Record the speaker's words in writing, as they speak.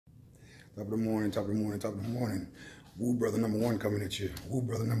Top of the morning, top of the morning, top of the morning. Woo brother number one coming at you. Woo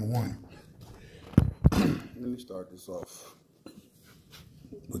brother number one. Let me start this off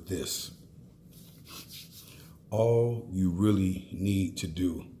with this. All you really need to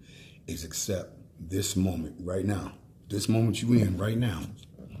do is accept this moment right now. This moment you in right now.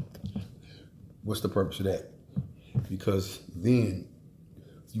 What's the purpose of that? Because then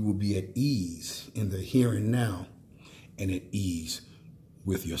you will be at ease in the here and now and at ease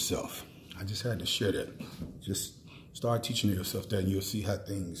with yourself. I just had to share that. Just start teaching yourself that and you'll see how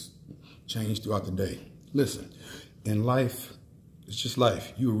things change throughout the day. Listen, in life, it's just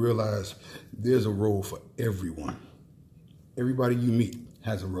life. You will realize there's a role for everyone. Everybody you meet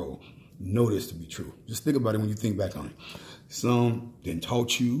has a role. Know this to be true. Just think about it when you think back on it. Some then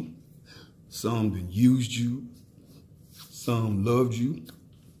taught you. Some then used you. Some loved you.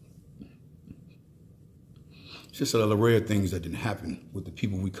 It's just an array of things that didn't happen with the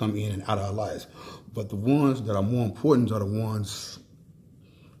people we come in and out of our lives. But the ones that are more important are the ones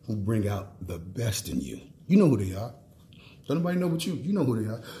who bring out the best in you. You know who they are. Don't nobody know but you. You know who they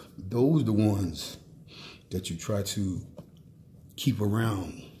are. Those are the ones that you try to keep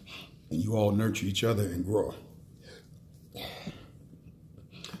around and you all nurture each other and grow. I'm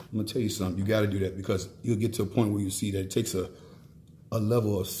going to tell you something. You got to do that because you'll get to a point where you see that it takes a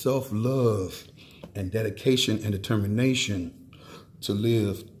level of self-love and dedication and determination to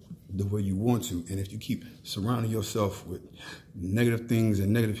live the way you want to. And if you keep surrounding yourself with negative things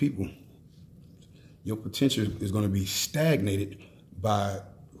and negative people, your potential is going to be stagnated by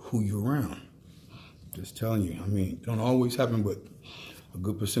who you're around. Just telling you. I mean, it don't always happen, but a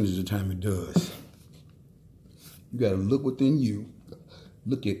good percentage of the time it does. You got to look within you.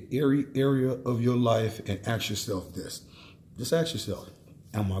 Look at every area of your life and ask yourself this. Just ask yourself,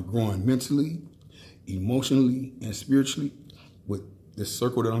 am I growing mentally, emotionally, and spiritually with this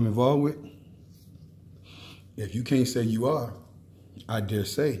circle that I'm involved with? If you can't say you are, I dare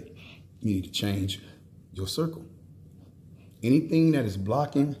say you need to change your circle. Anything that is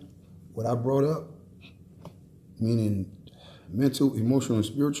blocking what I brought up, meaning mental, emotional, and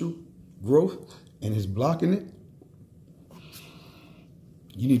spiritual growth, and is blocking it,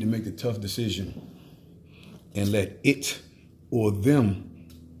 you need to make the tough decision and let it or them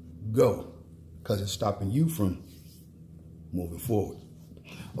go because it's stopping you from moving forward.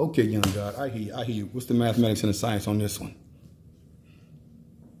 Okay, young God, I hear you. What's the mathematics and the science on this one?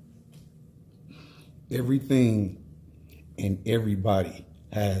 Everything and everybody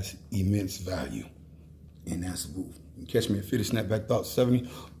has immense value, and that's Woo. You can catch me at Fitty Snapback Thoughts 70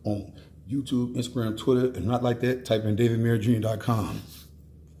 on YouTube, Instagram, Twitter, and not like that, type in DavidMarriott Jr.com.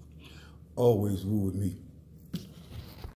 Always Woo with me.